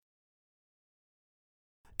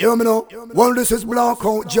Hear me now? Well, this is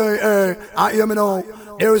Blackout J.A. I hear me now?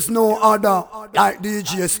 There is no other like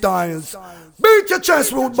DJ Styles. Beat your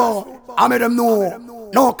chest, rude boy. I made them know.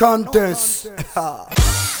 No contest.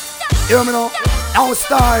 Hear me now? Now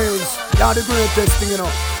Styles, you're the greatest thing, you know.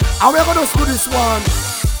 And we're gonna do this one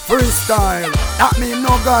freestyle. That mean no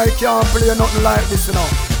guy can play nothing like this, you know.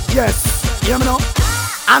 Yes, hear me now?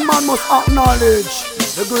 And man must acknowledge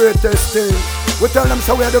the greatest thing. We tell them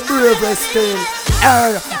so we're the bravest thing.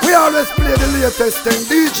 Hey, we always play the latest thing.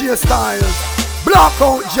 DJ Styles,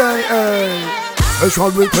 Blackout J.A.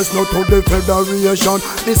 Special request not to the Federation.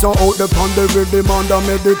 This are out the pan the rhythm and the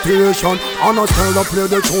meditation. And I style to play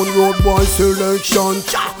the tune road boy selection.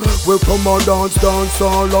 We come and dance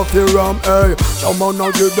all of the ram. Hey, some man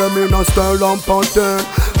now give them in a style and pattern.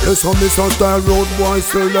 Yes, on this a style road boy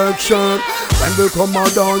selection. When we come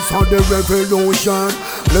and dance on the revolution,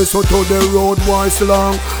 listen to the road boy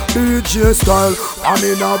slang. DJ Style and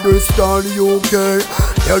in a Bristol, UK.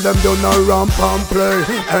 Tell them do not ramp and play.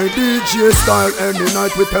 Hey, DJ Style, any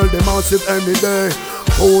night we tell them massive any day.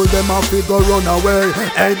 Hold them a figure run away.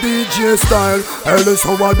 Hey, DJ Style, hey,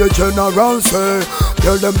 listen what the general say.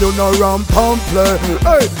 Tell them do not ramp and play.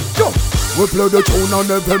 Hey, yo. We play the tune and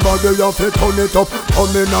everybody have to turn it up.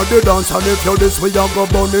 Come in at the dance and if you this we a go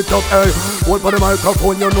burn it up. Hey, hold for the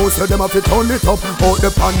microphone you know say them have to turn it up. Out the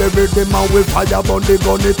pan the rhythm and we fire burn the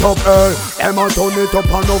gun it up. Hey, them a turn it up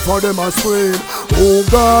and enough for them a scream. Who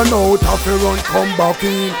gone out have to run come back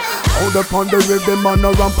in. Out the pan the rhythm and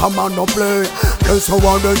a ramp and man no play. Guess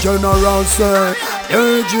what the general say.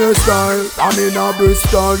 DJ Style and in a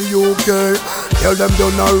Bristol, UK. Tell them do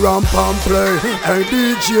not ramp and play. Hey,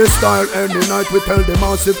 DJ Style, any night we tell them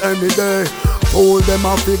massive any day. Hold them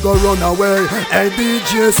a figure run away. Hey,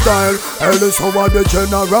 DJ Style, hey, listen what the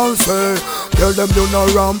general say. Tell them do not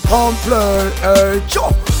ramp and play. Hey,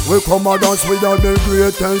 chop. We come and dance with all the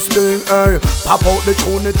greatest thing. Hey, pop out the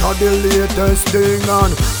tune, it are the latest thing.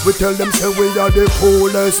 And we tell them say we are the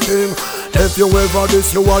coolest thing. If you ever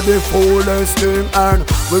this, you are the fullest thing. And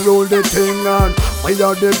we rule the thing and we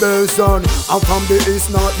are the best son. And from the east,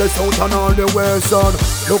 north, the south and all the west son.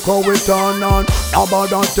 Look how we turn on, about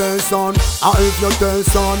that test son. And if you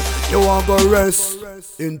test son, you are gonna rest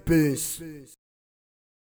in peace.